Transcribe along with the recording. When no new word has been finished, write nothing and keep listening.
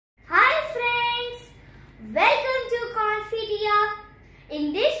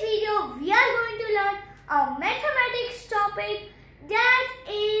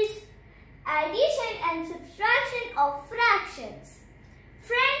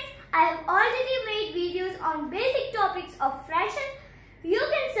make videos on basic topics of fractions, you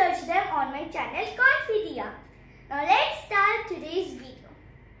can search them on my channel Confidia. Now let's start today's video.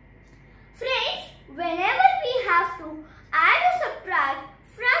 Friends, whenever we have to add or subtract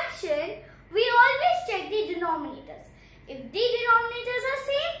fraction, we always check the denominators. If the denominators are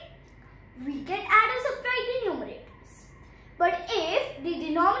same, we can add or subtract the numerators. But if the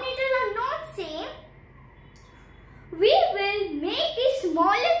denominators are not same, we will make the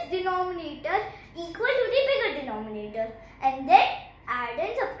smallest denominator equal to the bigger denominator and then add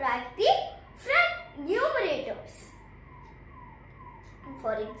and subtract the numerators.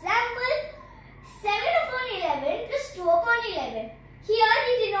 For example, 7 upon 11 plus 2 upon 11. Here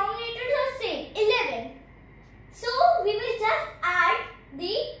the denominators are same, 11. So we will just add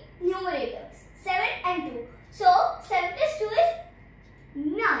the numerators, 7 and 2. So 7 plus 2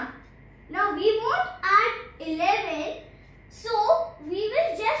 is 9. Now we won't add 11. So we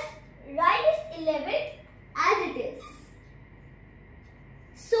will just write this 11 as it is.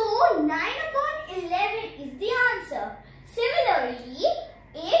 So 9 upon 11 is the answer. Similarly,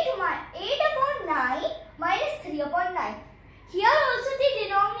 8 upon 9 minus 3 upon 9. Here also the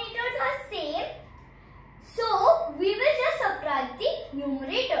denominators are same. So we will just subtract the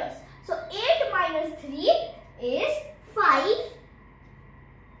numerators. So 8 minus 3 is 5.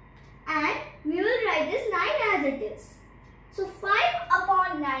 And we will write this 9 as it is. So 5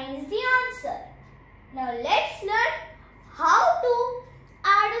 upon 9 is the answer. Now let's learn how to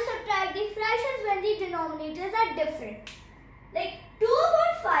add or subtract the fractions when the denominators are different. Like 2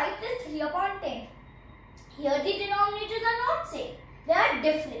 upon 5 plus 3 upon 10. Here the denominators are not same. They are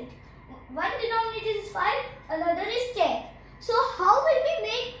different. One denominator is 5, another is 10. So how will we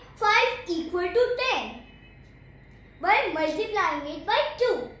make 5 equal to 10? By multiplying it by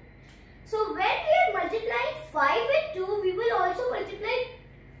 2. So when we are multiplying 5 with 2, we will also multiply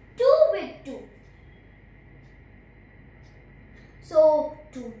 2 with 2. So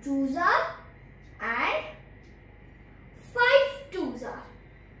 2 2s are and 5 2s are,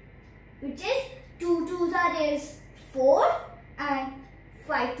 which is 2 2s are is 4 and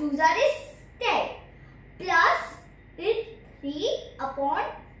 5 2s are is 10 plus is 3 upon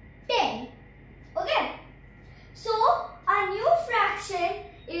 10. Okay. So our new fraction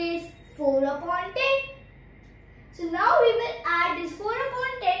is 4 upon 10. So now we will add this 4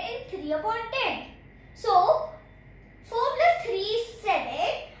 upon 10 and 3 upon 10. So 4 plus 3 is 7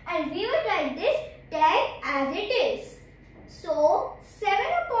 and we will write this 10 as it is. So 7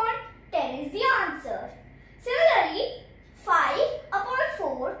 upon 10 is the answer. Similarly, 5 upon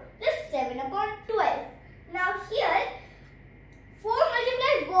 4 plus 7 upon 12. Now here 4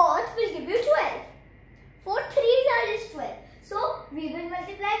 multiplied what will give you 12. 4 3s are is 12. So we will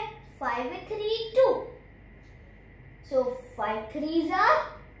multiply 5 with 3, 2. So 5 3s are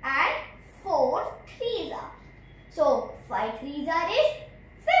and 4 3s are. So 5 3s are is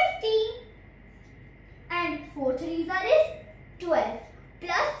 15 and 4 3s are is 12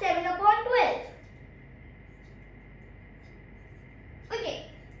 plus 7 upon 12. Okay.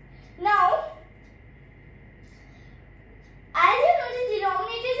 Now, as you know the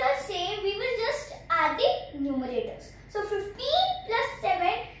denominators are same, we will just add the numerators. So 15 plus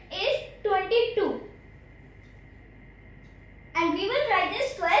 7 is 22. And we will write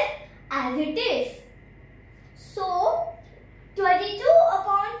this 12 as it is. So 22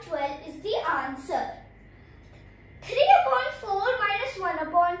 upon 12 is the answer. 3 upon 4 minus 1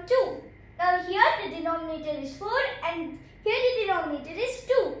 upon 2. Now here the denominator is 4 and here the denominator is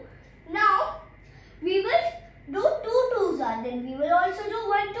 2. Now we will do 2 2s are. Then we will also do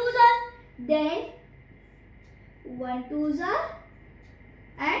 1 2s are. Then 1 2s are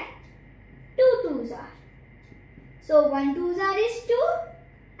and 2 2s are. So 1 2s are is 2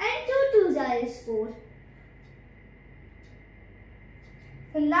 and 2 2s are is 4.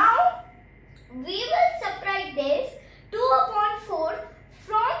 So now we will subtract this 2 upon 4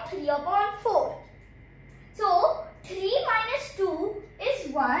 from 3 upon 4. So 3 minus 2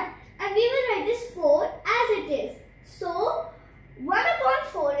 is 1 and we will write this 4 as it is. So 1 upon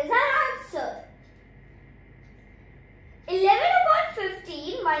 4 is our answer. 11 upon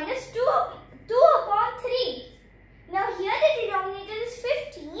 15 minus 2 upon 3. Now here the denominator is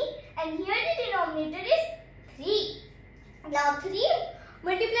 15 and here the denominator is 3. Now 3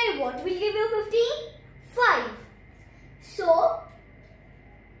 multiply what will give you 15? 5. So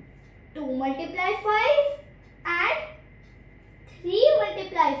 2 multiply 5 and 3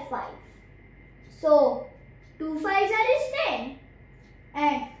 multiply 5. So 2 5s are is 10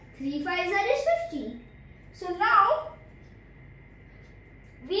 and 3 5s are is 15. So now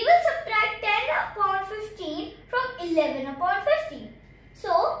we will subtract 10 upon 15 from 11 upon 15.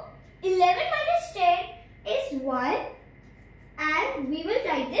 So 11 minus minus 10 is 1 and we will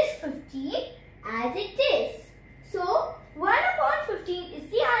write this 15 as it is. So 1 upon 15 is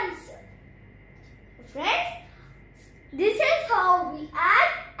the answer. Friends, this is how we add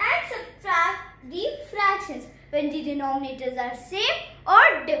and subtract the fractions when the denominators are same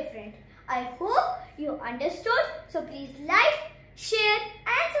or different. I hope you understood. So please like, share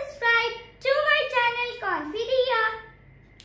and subscribe to my channel Confidia.